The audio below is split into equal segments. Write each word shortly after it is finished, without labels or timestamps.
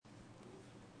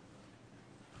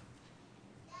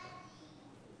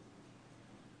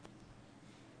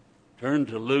Turn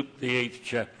to Luke, the 8th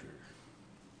chapter.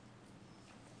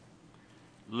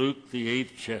 Luke, the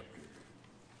 8th chapter.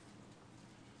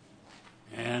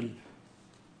 And,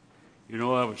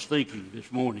 I was thinking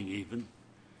this morning even,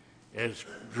 as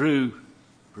Drew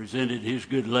presented his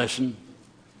good lesson,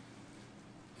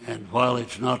 and while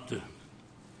it's not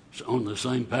on the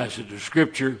same passage of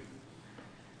Scripture,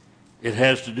 it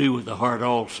has to do with the heart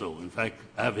also. In fact,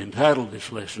 I've entitled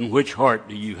this lesson, Which Heart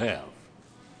Do You Have?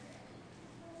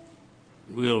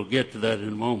 We'll get to that in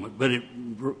a moment. But it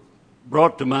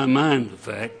brought to my mind the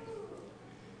fact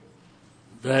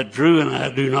that Drew and I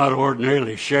do not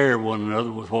ordinarily share one another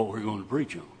with what we're going to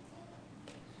preach on.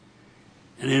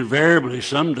 And invariably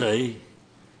someday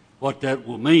what that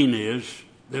will mean is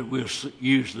that we'll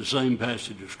use the same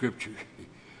passage of Scripture,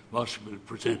 possibly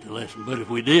present the lesson. But if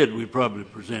we did, we'd probably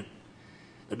present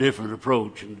a different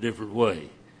approach in a different way.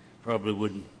 Probably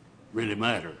wouldn't really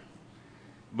matter.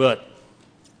 But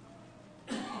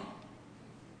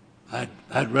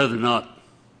I'd rather not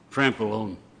trample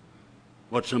on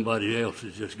what somebody else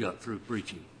has just got through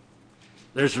preaching.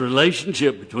 There's a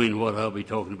relationship between what I'll be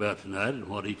talking about tonight and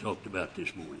what he talked about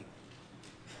this morning,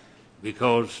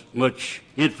 because much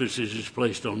emphasis is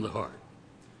placed on the heart.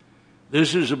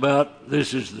 This is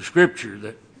the Scripture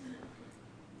that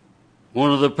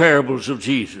one of the parables of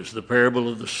Jesus, the parable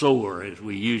of the sower, as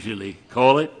we usually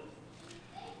call it.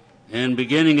 And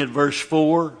beginning at verse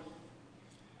 4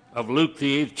 of Luke,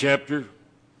 the 8th chapter,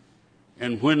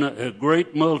 and when a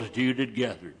great multitude had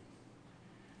gathered,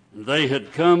 and they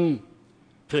had come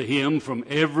to him from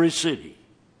every city,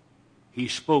 he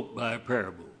spoke by a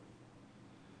parable.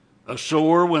 A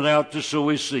sower went out to sow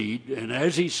his seed, and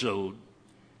as he sowed,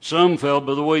 some fell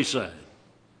by the wayside,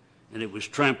 and it was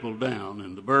trampled down,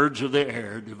 and the birds of the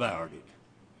air devoured it.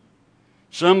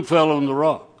 Some fell on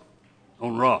rock,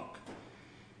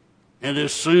 and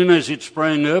as soon as it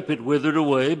sprang up, it withered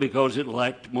away because it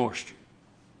lacked moisture.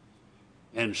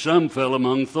 And some fell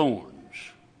among thorns,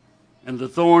 and the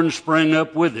thorns sprang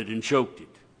up with it and choked it.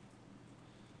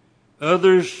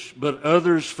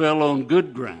 Others fell on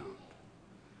good ground,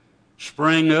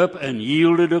 sprang up and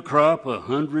yielded a crop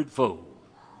 100-fold.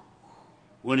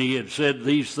 When he had said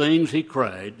these things, he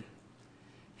cried,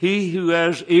 "He who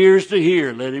has ears to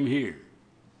hear, let him hear."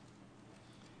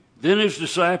 Then his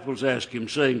disciples asked him,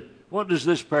 saying, "What does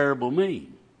this parable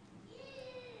mean?"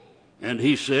 And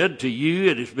he said, "To you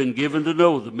it has been given to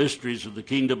know the mysteries of the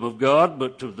kingdom of God,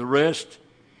 but to the rest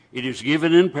it is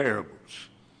given in parables,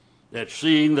 that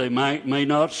seeing they may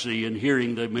not see, and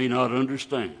hearing they may not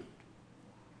understand."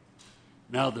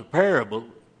 Now the parable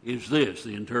is this,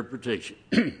 the interpretation.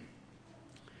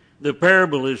 The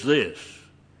parable is this: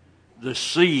 the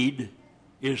seed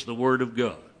is the Word of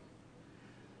God.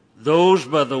 Those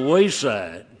by the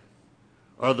wayside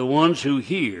are the ones who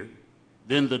hear.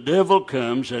 Then the devil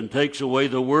comes and takes away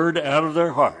the word out of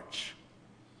their hearts,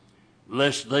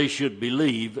 lest they should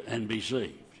believe and be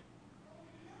saved.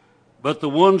 But the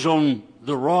ones on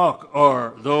the rock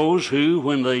are those who,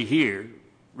 when they hear,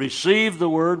 receive the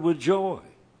word with joy.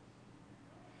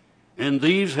 And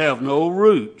these have no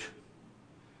root,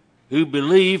 who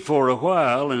believe for a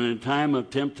while and in time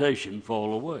of temptation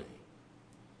fall away.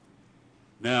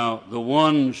 Now, the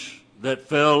ones that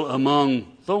fell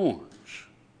among thorns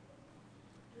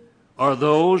are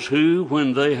those who,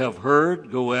 when they have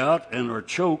heard, go out and are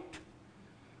choked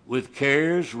with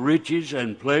cares, riches,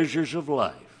 and pleasures of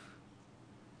life,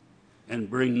 and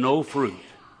bring no fruit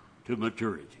to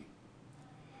maturity.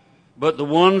 But the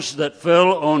ones that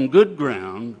fell on good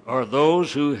ground are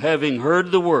those who, having heard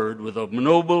the word with a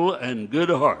noble and good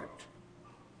heart,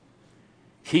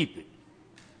 keep it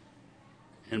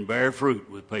and bear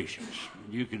fruit with patience.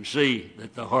 You can see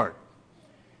that the heart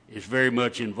is very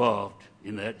much involved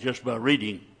in that just by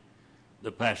reading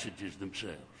the passages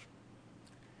themselves.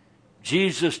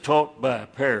 Jesus taught by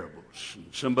parables. And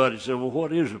somebody said, "Well,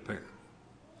 what is a parable?"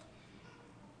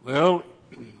 Well,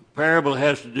 parable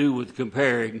has to do with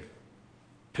comparing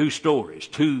two stories,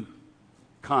 two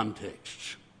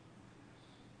contexts.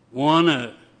 One,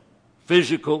 a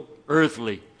physical,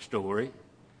 earthly story.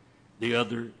 The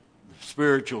other, the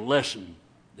spiritual lesson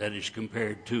that is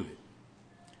compared to it.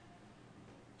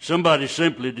 Somebody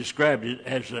simply described it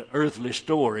as an earthly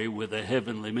story with a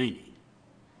heavenly meaning.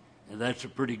 And that's a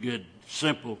pretty good,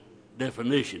 simple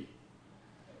definition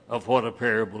of what a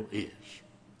parable is.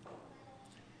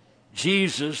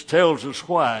 Jesus tells us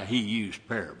why he used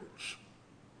parables.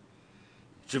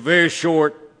 It's a very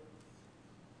short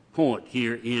point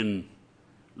here in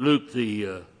Luke,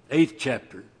 the 8th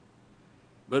chapter.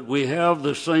 But we have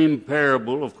the same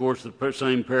parable, of course, the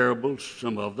same parables,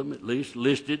 some of them at least,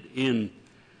 listed in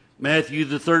Matthew,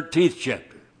 the 13th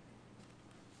chapter.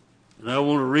 And I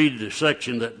want to read the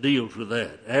section that deals with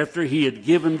that. After he had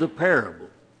given the parable,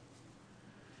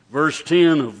 verse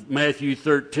 10 of Matthew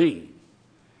 13,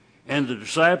 and the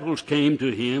disciples came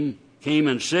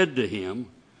and said to him,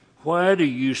 "Why do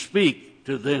you speak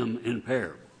to them in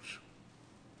parables?"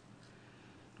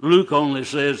 Luke only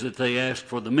says that they asked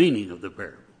for the meaning of the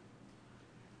parable.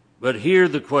 But here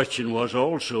the question was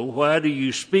also, why do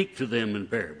you speak to them in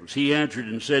parables? He answered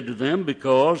and said to them,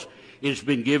 because it's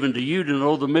been given to you to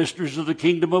know the mysteries of the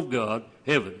kingdom of God,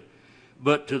 heaven,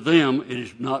 but to them it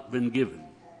has not been given.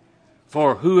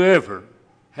 For whoever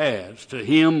has, to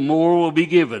him more will be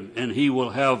given, and he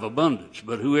will have abundance.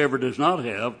 But whoever does not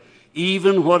have,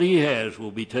 even what he has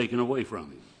will be taken away from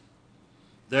him.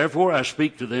 Therefore I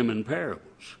speak to them in parables,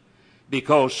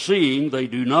 because seeing they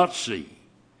do not see,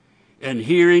 and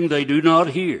hearing they do not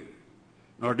hear,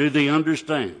 nor do they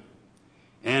understand.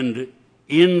 And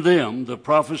in them the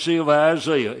prophecy of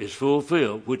Isaiah is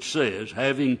fulfilled, which says,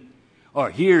 hearing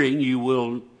you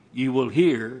will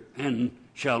hear and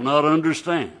shall not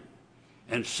understand,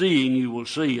 and seeing you will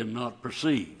see and not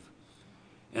perceive.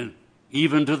 And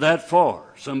even to that far,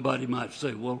 somebody might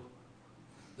say, well,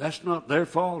 that's not their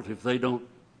fault if they don't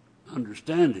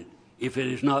understand it, if it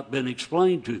has not been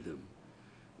explained to them.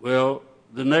 Well,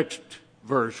 the next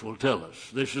verse will tell us.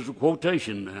 This is a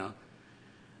quotation now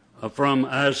from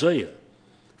Isaiah.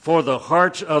 For the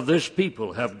hearts of this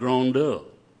people have grown dull.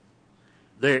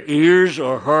 Their ears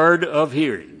are hard of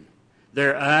hearing.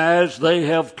 Their eyes they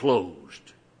have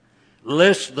closed,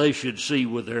 lest they should see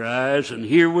with their eyes and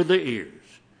hear with their ears,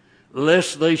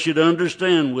 lest they should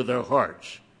understand with their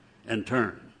hearts and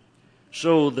turn,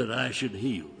 so that I should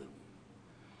heal them.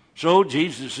 So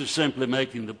Jesus is simply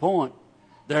making the point.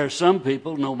 There are some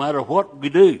people, no matter what we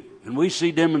do, and we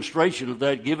see demonstration of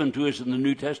that given to us in the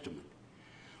New Testament,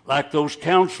 like those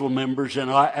council members in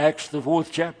Acts, the 4th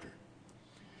chapter,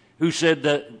 who said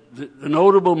that the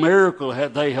notable miracle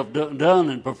they have done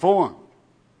and performed,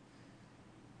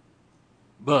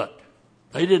 but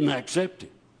they didn't accept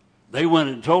it. They went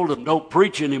and told them, don't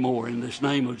preach anymore in this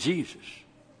name of Jesus.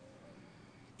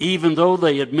 Even though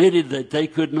they admitted that they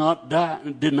could not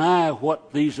deny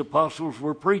what these apostles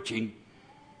were preaching,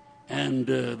 and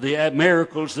the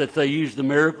miracles that they used, the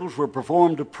miracles were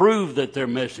performed to prove that their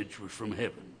message was from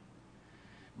heaven.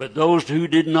 But those who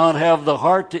did not have the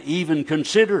heart to even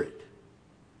consider it,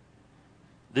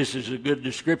 this is a good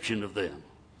description of them.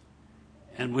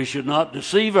 And we should not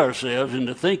deceive ourselves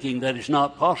into thinking that it's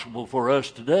not possible for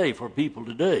us today, for people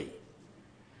today,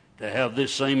 to have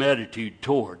this same attitude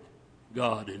toward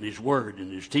God and His Word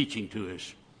and His teaching to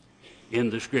us in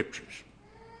the Scriptures.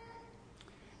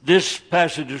 This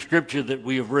passage of Scripture that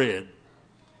we have read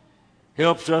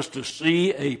helps us to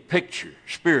see a picture,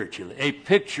 spiritually, a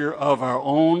picture of our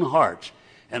own hearts.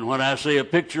 And when I say a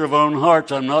picture of our own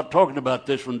hearts, I'm not talking about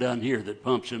this one down here that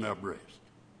pumps in our breast.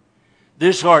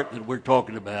 This heart that we're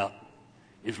talking about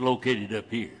is located up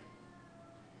here.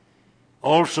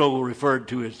 Also referred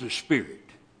to as the spirit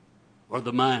or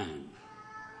the mind,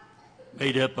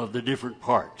 made up of the different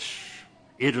parts,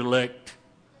 intellect,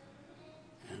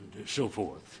 and so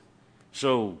forth.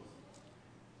 So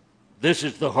this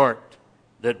is the heart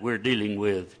that we're dealing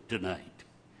with tonight.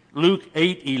 Luke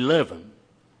 8:11.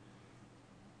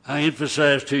 I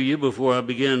emphasize to you before I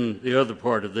begin the other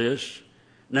part of this.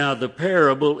 Now the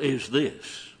parable is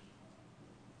this.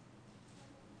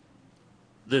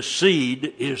 The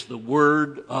seed is the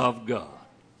Word of God.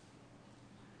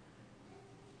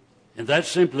 And that's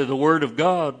simply the Word of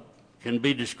God can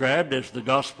be described as the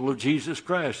gospel of Jesus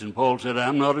Christ. And Paul said,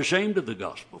 I'm not ashamed of the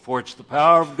gospel, for it's the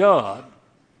power of God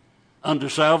unto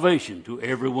salvation to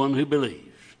everyone who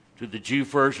believes, to the Jew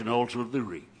first and also to the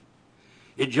Greek.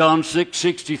 In John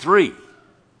 6:63,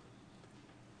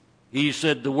 he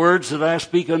said, the words that I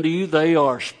speak unto you, they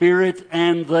are spirit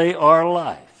and they are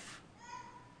life.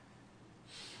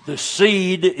 The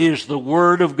seed is the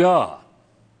Word of God.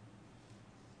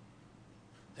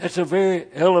 That's a very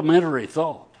elementary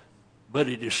thought, but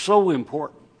it is so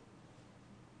important.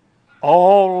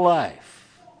 All life,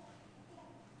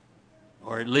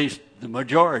 or at least the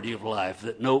majority of life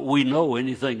that we know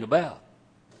anything about,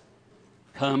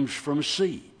 comes from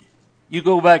seed. You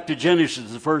go back to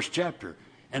Genesis, the 1st chapter,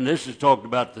 and this is talking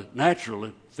about the natural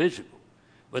and physical,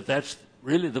 but that's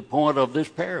really the point of this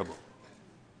parable.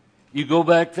 You go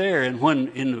back there, and when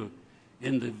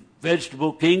in the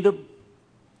vegetable kingdom,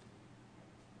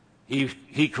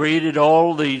 he created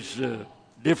all these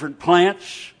different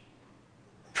plants,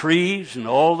 trees, and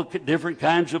all the different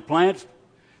kinds of plants,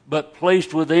 but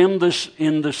placed within this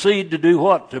in the seed to do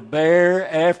what? To bear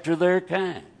after their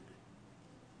kind.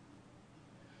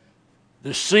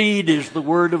 The seed is the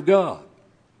Word of God.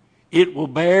 it will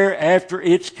bear after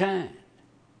its kind.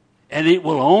 And it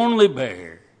will only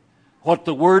bear what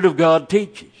the Word of God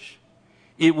teaches.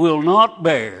 It will not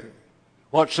bear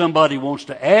what somebody wants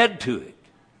to add to it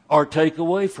or take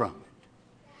away from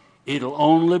it. It'll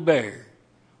only bear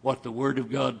what the Word of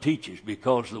God teaches,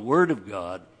 because the Word of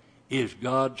God is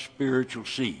God's spiritual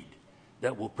seed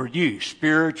that will produce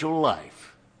spiritual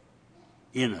life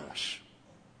in us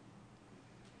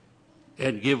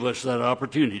and give us that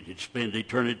opportunity to spend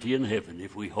eternity in heaven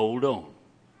if we hold on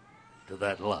to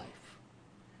that life.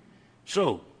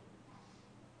 So,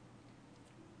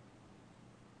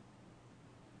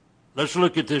 let's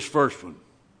look at this first one.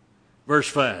 Verse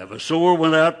 5, a sower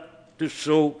went out to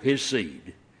sow his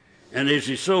seed, and as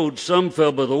he sowed, some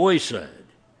fell by the wayside,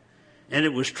 and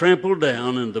it was trampled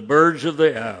down, and the birds of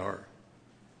the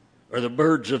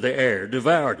air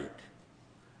devoured it.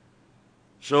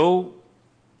 So,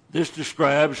 this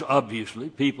describes, obviously,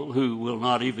 people who will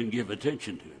not even give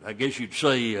attention to it. I guess you'd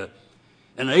say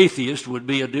an atheist would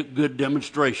be a good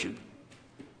demonstration,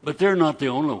 but they're not the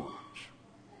only ones.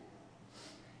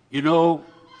 You know,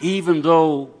 even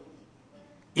though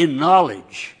in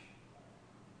knowledge,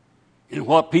 in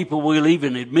what people will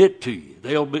even admit to you,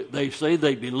 they say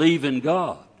they believe in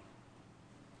God.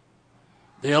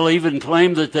 They'll even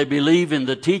claim that they believe in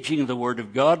the teaching of the Word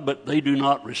of God, but they do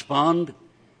not respond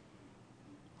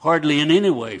hardly in any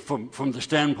way from the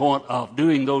standpoint of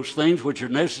doing those things which are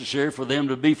necessary for them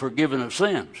to be forgiven of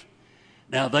sins.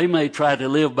 Now, they may try to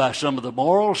live by some of the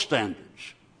moral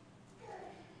standards,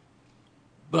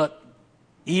 but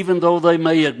even though they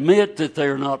may admit that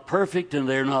they're not perfect and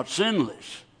they're not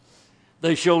sinless,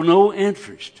 they show no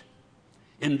interest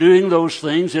in doing those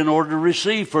things in order to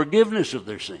receive forgiveness of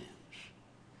their sins.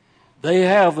 They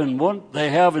have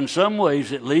in some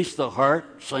ways at least the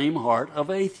same heart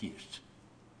of atheists.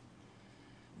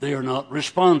 They are not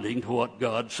responding to what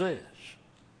God says.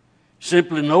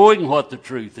 Simply knowing what the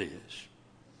truth is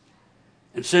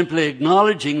and simply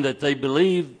acknowledging that they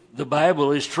believe the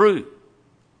Bible is true,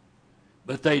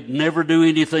 but they'd never do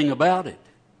anything about it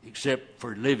except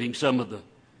for living some of the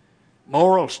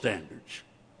moral standards,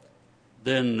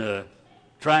 then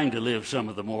trying to live some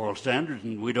of the moral standards,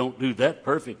 and we don't do that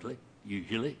perfectly,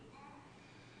 usually.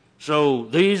 So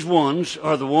these ones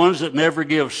are the ones that never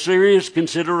give serious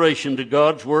consideration to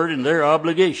God's Word and their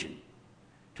obligation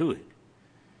to it.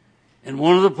 And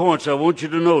one of the points I want you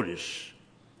to notice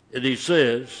that he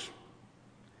says,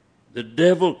 the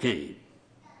devil came.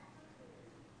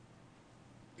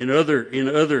 In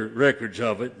other records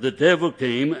of it, the devil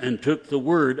came and took the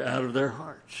Word out of their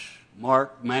hearts.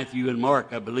 Matthew and Mark,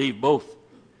 I believe, both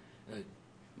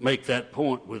make that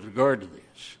point with regard to this.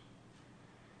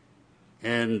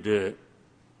 And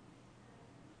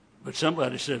but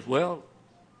somebody says, well,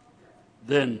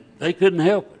 then they couldn't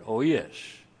help it. Oh, yes.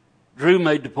 Drew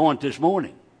made the point this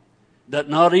morning that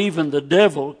not even the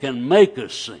devil can make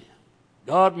us sin.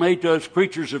 God made us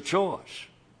creatures of choice.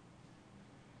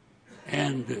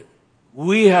 And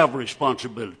we have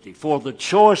responsibility for the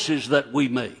choices that we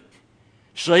make.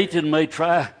 Satan may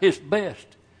try his best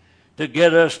to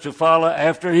get us to follow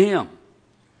after him,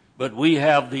 but we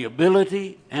have the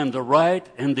ability and the right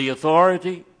and the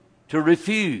authority to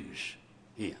refuse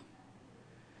him.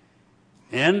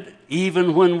 And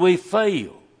even when we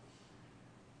fail,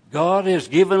 God has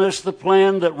given us the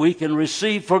plan that we can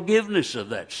receive forgiveness of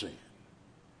that sin.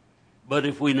 But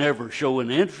if we never show an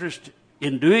interest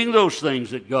in doing those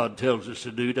things that God tells us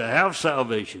to do to have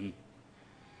salvation,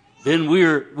 then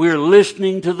we're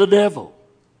listening to the devil.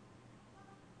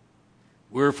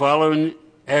 We're following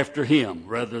after him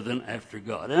rather than after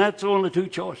God. And that's only two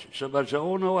choices. Somebody says,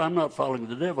 oh no, I'm not following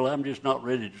the devil. I'm just not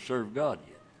ready to serve God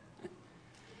yet.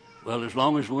 Well, as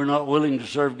long as we're not willing to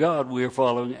serve God, we are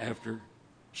following after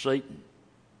Satan.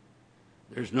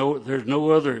 There's not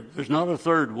a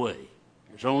third way.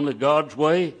 There's only God's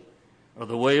way or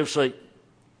the way of Satan.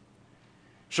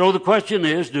 So the question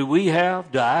is, do you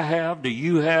have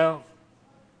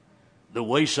the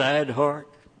wayside heart,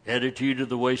 attitude of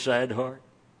the wayside heart?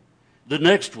 The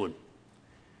next one,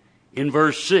 in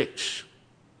verse 6,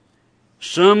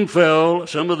 some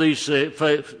of these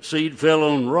seed fell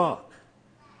on rock.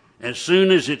 As soon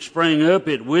as it sprang up,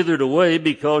 it withered away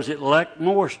because it lacked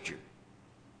moisture.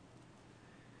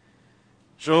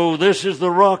 So this is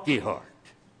the rocky heart.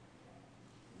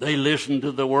 They listen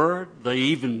to the word.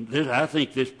 I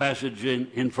think this passage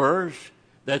infers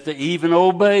that they even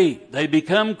obey. They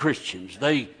become Christians.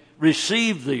 They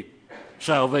receive the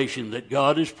salvation that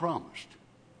God has promised.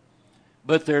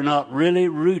 But they're not really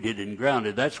rooted and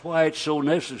grounded. That's why it's so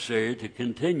necessary to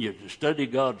continue to study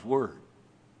God's Word.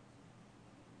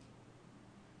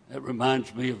 That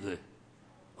reminds me of the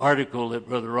article that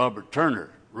Brother Robert Turner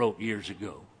wrote years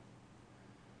ago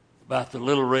about the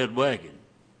little red wagon.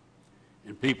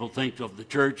 And people think of the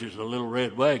church as a little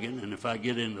red wagon, and if I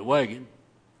get in the wagon,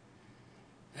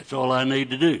 that's all I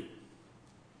need to do.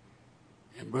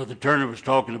 And Brother Turner was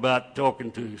talking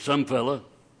to some fella,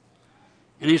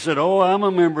 and he said, "Oh, I'm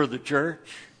a member of the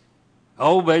church. I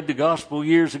obeyed the gospel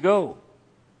years ago."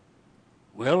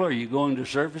 "Well, are you going to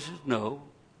services?" "No."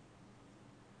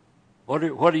 What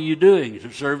are you doing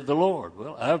to serve the Lord?"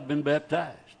 "Well, I've been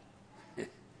baptized."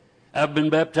 I've been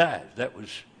baptized. That was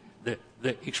the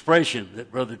expression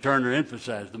that Brother Turner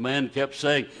emphasized. The man kept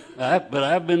saying, but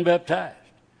I've been baptized.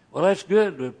 Well, that's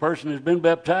good. The person has been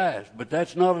baptized, but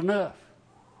that's not enough.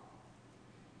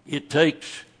 It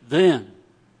takes then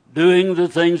doing the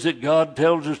things that God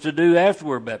tells us to do after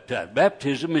we're baptized.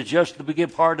 Baptism is just the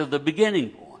part of the beginning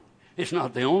point. It's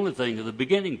not the only thing of the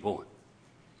beginning point.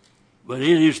 But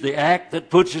it is the act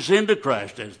that puts us into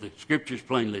Christ, as the Scriptures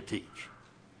plainly teach.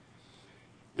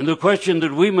 And the question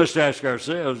that we must ask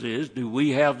ourselves is, do we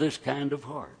have this kind of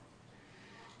heart?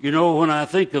 You know, when I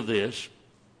think of this,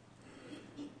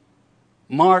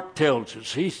 Mark tells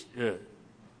us,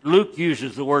 Luke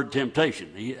uses the word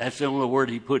temptation. That's the only word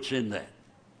he puts in that.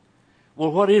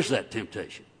 Well, what is that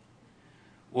temptation?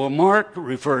 Well, Mark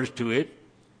refers to it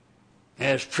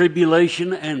as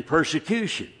tribulation and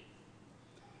persecution.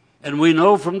 And we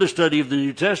know from the study of the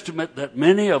New Testament that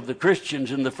many of the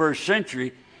Christians in the first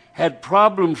century had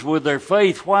problems with their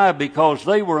faith. Why? Because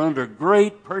they were under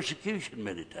great persecution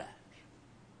many times.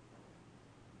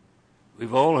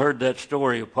 We've all heard that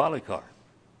story of Polycarp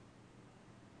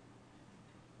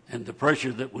and the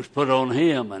pressure that was put on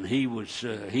him, and he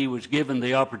was given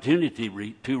the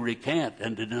opportunity to recant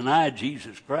and to deny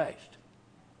Jesus Christ.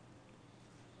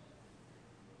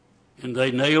 And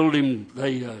they nailed him,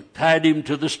 they tied him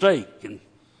to the stake and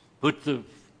put the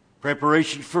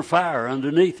preparations for fire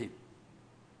underneath him.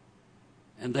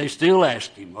 And they still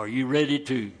asked him, "Are you ready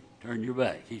to turn your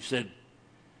back?" He said,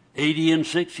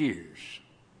 86 years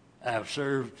I've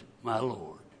served my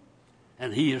Lord,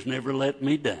 and he has never let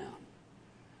me down.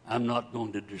 I'm not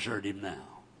going to desert him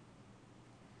now."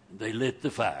 And they lit the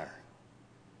fire,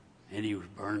 and he was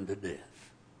burned to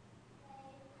death.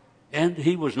 And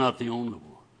he was not the only one.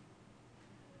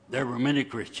 There were many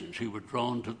Christians who were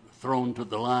thrown to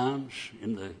the lions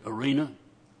in the arena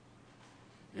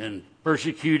and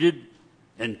persecuted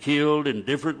and killed in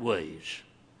different ways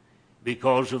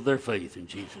because of their faith in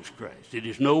Jesus Christ. It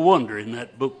is no wonder in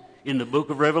that book, in the book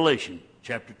of Revelation,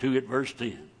 chapter 2 at verse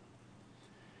 10.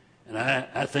 And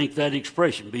I think that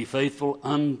expression, "be faithful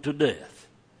unto death,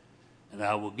 and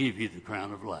I will give you the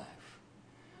crown of life."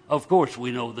 Of course,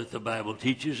 we know that the Bible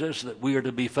teaches us that we are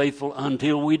to be faithful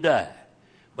until we die.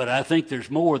 But I think there's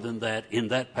more than that in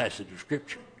that passage of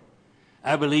Scripture.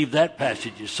 I believe that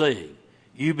passage is saying,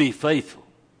 you be faithful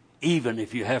even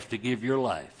if you have to give your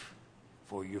life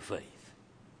for your faith.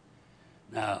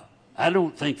 Now, I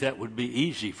don't think that would be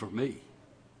easy for me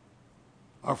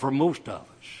or for most of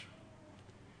us.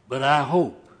 But I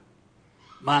hope,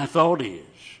 my thought is,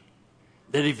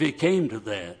 that if it came to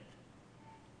that,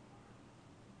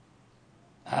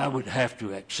 I would have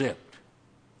to accept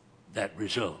that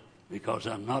result, because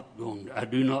I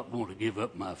do not want to give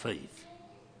up my faith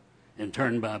and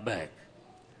turn my back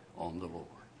on the Lord.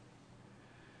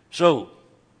 So,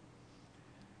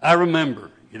 I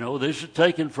remember, this is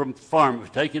taken from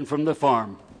the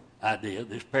farm idea,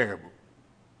 this parable.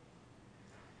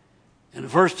 In the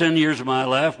first 10 years of my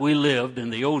life, we lived in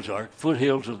the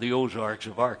foothills of the Ozarks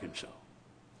of Arkansas.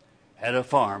 Had a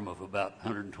farm of about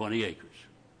 120 acres.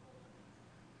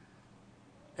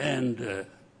 And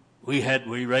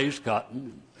we raised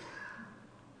cotton,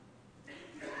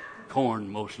 corn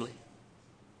mostly.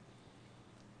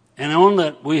 And on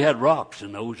that, we had rocks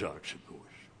in the Ozarks, of course.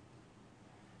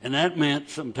 And that meant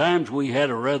sometimes we had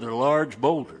a rather large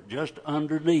boulder just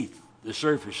underneath the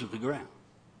surface of the ground.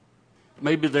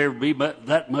 Maybe there would be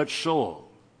that much soil,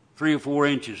 3 or 4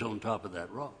 inches on top of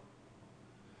that rock.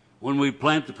 When we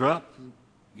plant the crop,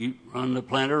 you run the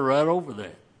planter right over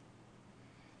that.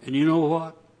 And you know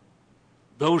what?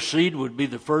 Those seed would be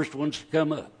the first ones to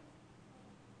come up.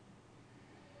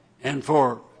 And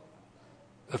for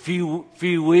a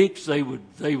few weeks, they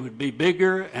would be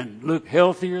bigger and look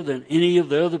healthier than any of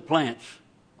the other plants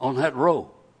on that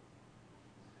row.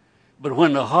 But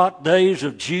when the hot days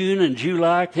of June and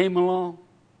July came along,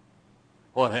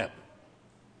 what happened?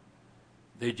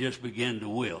 They just began to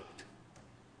wilt.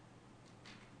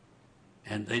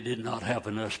 And they did not have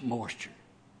enough moisture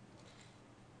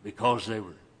because they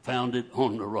were founded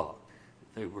on the rock.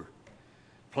 They were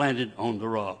planted on the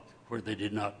rock where they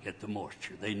did not get the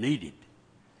moisture they needed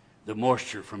the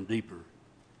moisture from deeper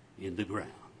in the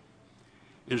ground.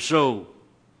 And so,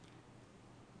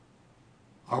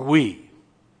 are we?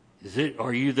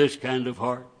 Are you this kind of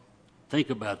heart? Think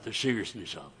about the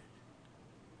seriousness of it.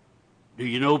 Do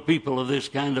you know people of this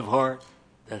kind of heart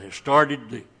that have started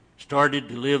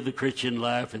to live the Christian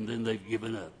life and then they've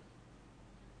given up,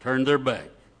 turned their back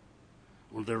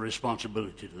on their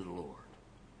responsibility to the Lord?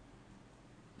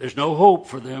 There's no hope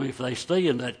for them if they stay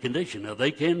in that condition. Now,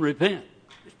 they can repent.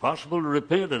 It's possible to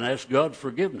repent and ask God's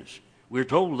forgiveness. We're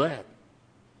told that.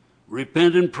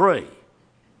 Repent and pray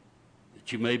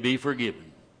that you may be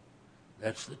forgiven.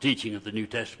 That's the teaching of the New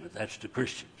Testament. That's to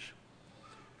Christians.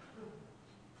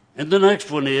 And the next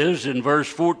one is in verse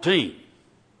 14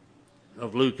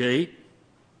 of Luke 8.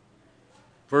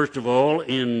 First of all,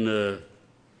 in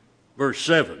verse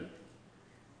 7.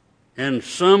 And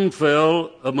some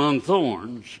fell among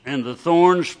thorns, and the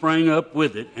thorns sprang up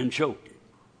with it and choked it.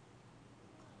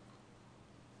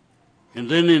 And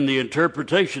then in the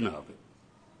interpretation of it,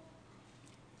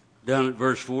 down at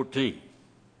verse 14.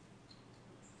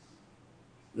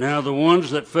 Now the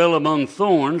ones that fell among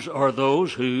thorns are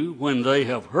those who, when they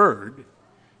have heard,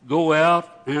 go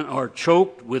out and are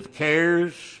choked with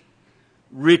cares,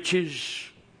 riches,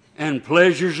 and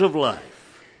pleasures of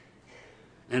life,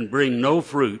 and bring no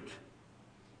fruit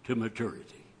to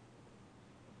maturity.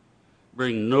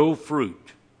 Bring no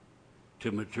fruit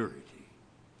to maturity.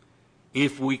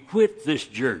 If we quit this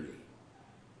journey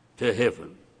to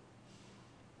heaven,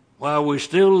 while we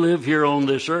still live here on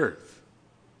this earth,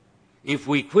 if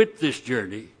we quit this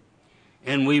journey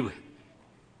and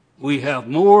we have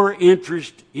more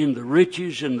interest in the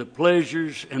riches and the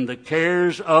pleasures and the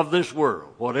cares of this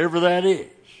world, whatever that is,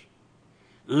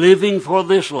 living for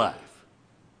this life,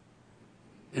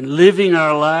 and living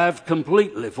our lives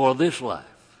completely for this life,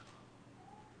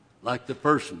 like the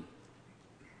person,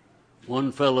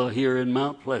 one fellow here in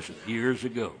Mount Pleasant years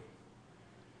ago,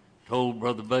 told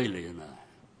Brother Bailey and I,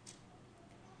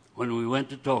 when we went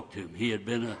to talk to him, he had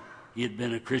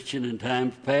been a Christian in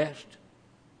times past.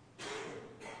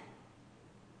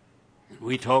 And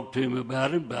we talked to him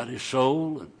about his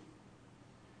soul, and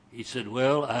he said,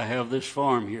 well, I have this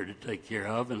farm here to take care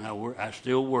of, and I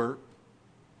still work,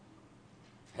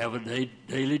 have a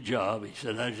daily job. He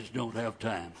said, I just don't have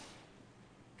time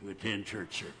to attend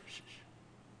church services.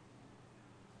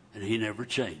 And he never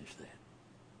changed that.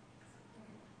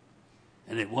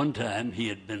 And at one time, he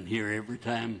had been here every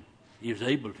time he was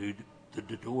able to,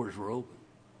 the doors were open.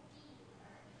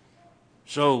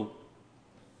 So,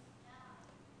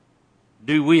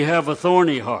 do we have a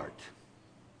thorny heart?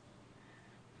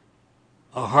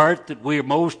 A heart that we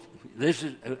are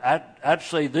I'd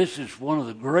say this is one of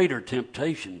the greater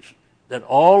temptations that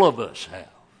all of us have.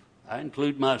 I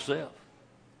include myself.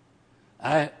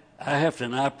 I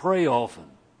pray often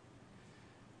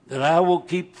that I will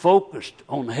keep focused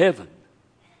on heaven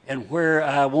and where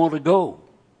I want to go,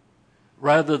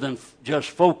 rather than just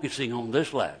focusing on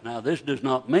this life. Now, this does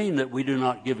not mean that we do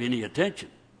not give any attention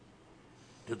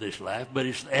to this life, but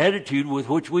it's the attitude with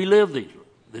which we live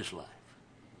this life.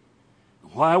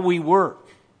 Why we work,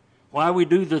 why we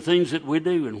do the things that we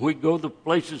do, and we go the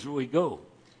places that we go,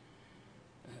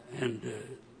 and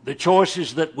the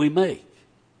choices that we make.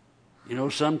 You know,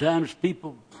 sometimes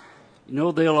people,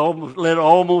 they'll let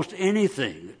almost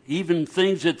anything, even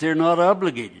things that they're not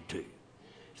obligated to,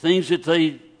 things that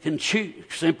they can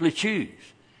simply choose.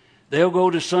 They'll go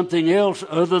to something else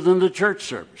other than the church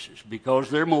services because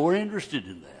they're more interested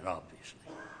in that, obviously.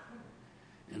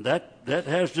 And that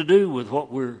has to do with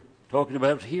what we're talking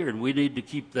about here, and we need to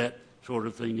keep that sort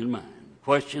of thing in mind. The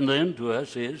question then to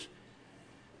us is,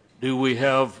 do we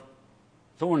have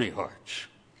thorny hearts?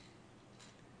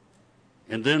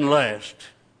 And then last,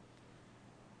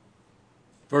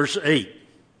 verse 8,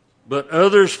 but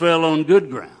others fell on good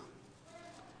ground,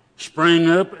 sprang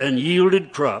up and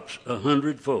yielded crops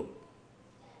 100-fold.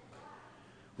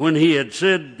 When he had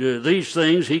said these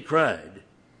things, he cried,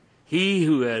 he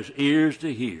who has ears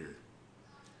to hear,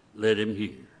 let him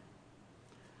hear.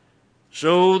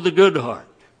 So the good heart,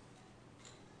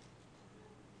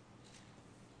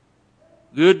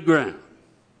 good ground,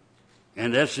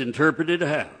 and that's interpreted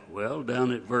how? Well,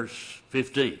 down at verse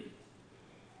 15.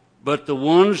 But the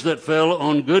ones that fell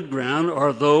on good ground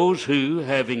are those who,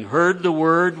 having heard the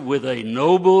word with a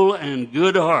noble and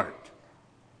good heart,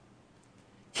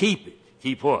 keep it.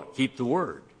 Keep what? Keep the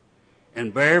word.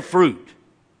 And bear fruit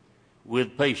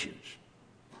with patience.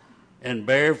 And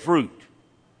bear fruit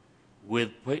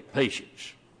with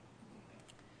patience.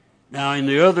 Now, in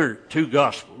the other two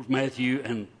Gospels, Matthew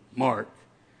and Mark,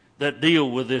 that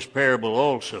deal with this parable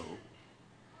also,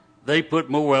 they put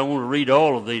more. I want to read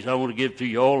all of these. I want to give to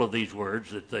you all of these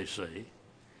words that they say.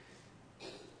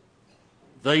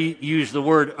 They use the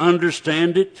word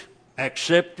understand it,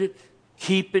 accept it,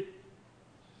 keep it,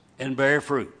 and bear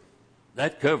fruit.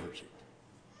 That covers it.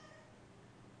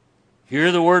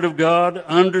 Hear the word of God,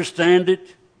 understand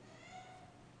it.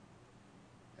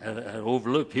 I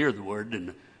overlooked hear the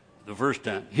word the first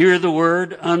time. Hear the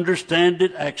word, understand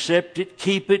it, accept it,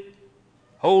 keep it,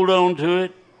 hold on to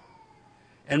it,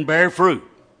 and bear fruit.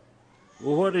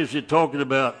 Well, what is it talking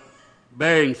about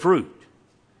bearing fruit?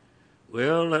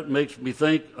 Well, that makes me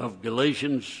think of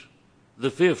Galatians, the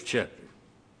 5th chapter,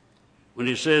 when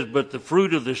it says, but the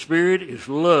fruit of the Spirit is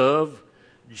love,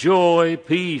 joy,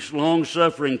 peace,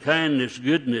 long-suffering, kindness,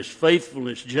 goodness,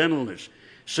 faithfulness, gentleness,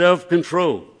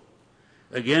 self-control.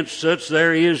 Against such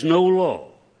there is no law.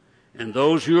 And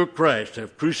those who are Christ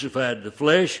have crucified the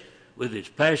flesh with its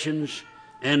passions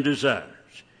and desires.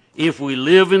 If we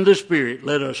live in the Spirit,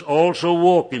 let us also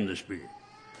walk in the Spirit.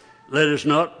 Let us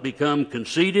not become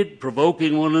conceited,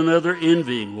 provoking one another,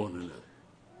 envying one another.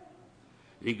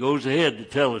 He goes ahead to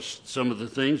tell us some of the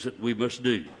things that we must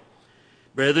do.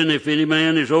 Brethren, if any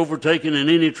man is overtaken in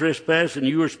any trespass, and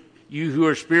you who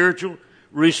are spiritual,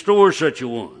 restore such a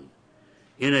one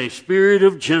in a spirit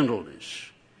of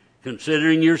gentleness,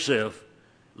 considering yourself,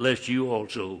 lest you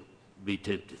also be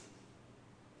tempted.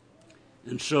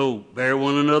 And so bear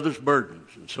one another's burdens,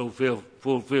 and so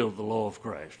fulfill the law of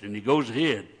Christ. And he goes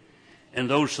ahead, and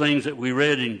those things that we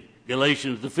read in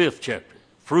Galatians, the 5th chapter,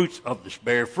 fruits of the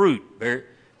bear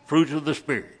fruit of the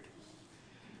Spirit.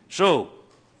 So,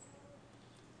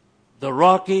 the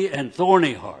rocky and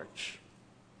thorny hearts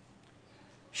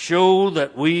show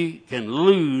that we can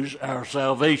lose our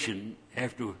salvation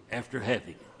after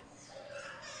having it.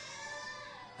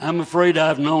 I'm afraid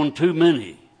I've known too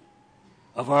many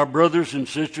of our brothers and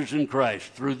sisters in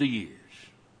Christ through the years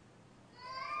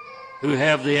who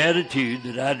have the attitude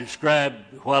that I described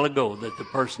a while ago that the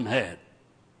person had.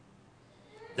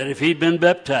 That if he'd been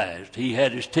baptized, he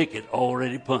had his ticket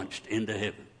already punched into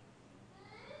heaven.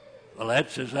 Well,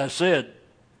 that's, as I said,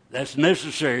 that's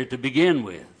necessary to begin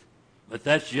with. But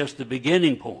that's just the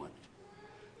beginning point.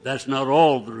 That's not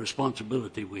all the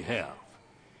responsibility we have.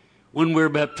 When we're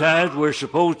baptized, we're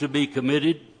supposed to be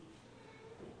committed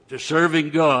to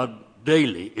serving God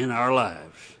daily in our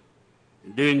lives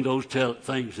and doing those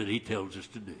things that he tells us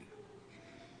to do.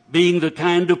 Being the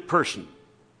kind of person,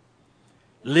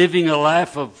 living a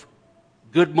life of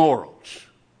good morals,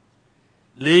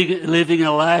 living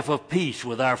a life of peace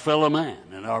with our fellow man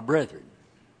and our brethren,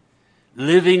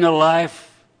 living a life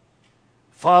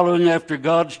following after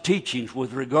God's teachings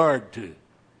with regard to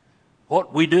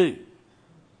what we do,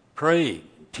 praying,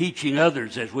 teaching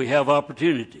others as we have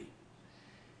opportunity,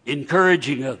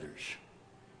 encouraging others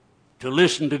to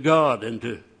listen to God and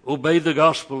to obey the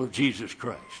gospel of Jesus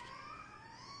Christ,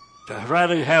 to try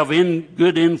to have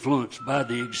good influence by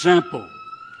the example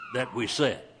that we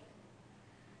set,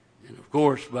 and of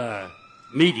course by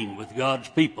meeting with God's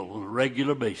people on a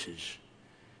regular basis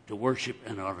to worship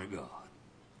and honor God.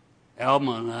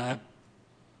 Alma and I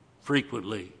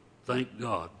frequently thank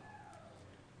God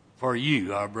for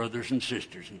you, our brothers and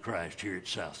sisters in Christ here at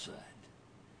Southside.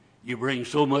 You bring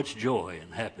so much joy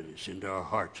and happiness into our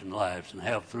hearts and lives and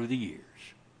have through the years.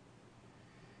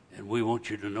 And we want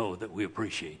you to know that we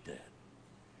appreciate that.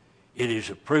 It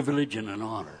is a privilege and an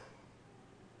honor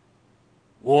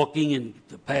walking in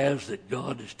the paths that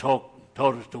God has taught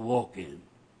us to walk in,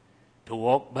 to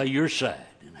walk by your side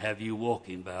and have you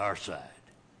walking by our side,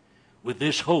 with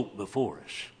this hope before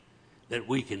us that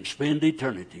we can spend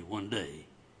eternity one day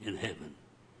in heaven.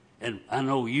 And I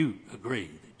know you agree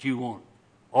that you want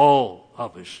all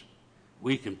of us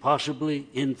we can possibly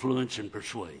influence and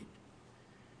persuade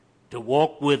to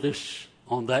walk with us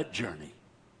on that journey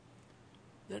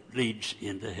that leads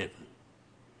into heaven.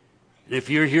 And if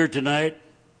you're here tonight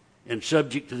and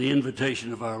subject to the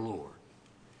invitation of our Lord,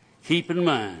 keep in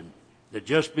mind that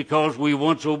just because we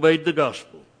once obeyed the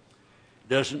gospel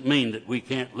doesn't mean that we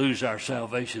can't lose our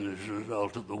salvation as a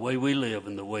result of the way we live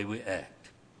and the way we act.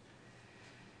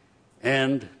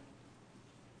 And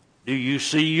do you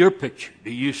see your picture?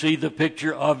 Do you see the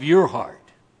picture of your heart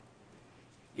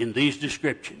in these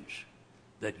descriptions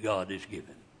that God has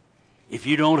given? If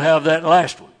you don't have that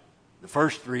last one, the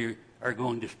first three are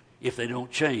going to, if they don't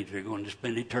change, they're going to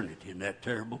spend eternity in that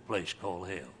terrible place called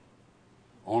hell.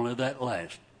 Only that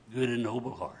last good and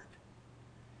noble heart.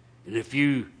 And if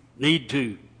you need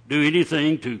to do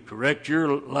anything to correct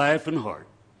your life and heart,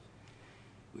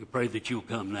 we pray that you'll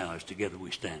come now as together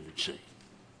we stand and sing.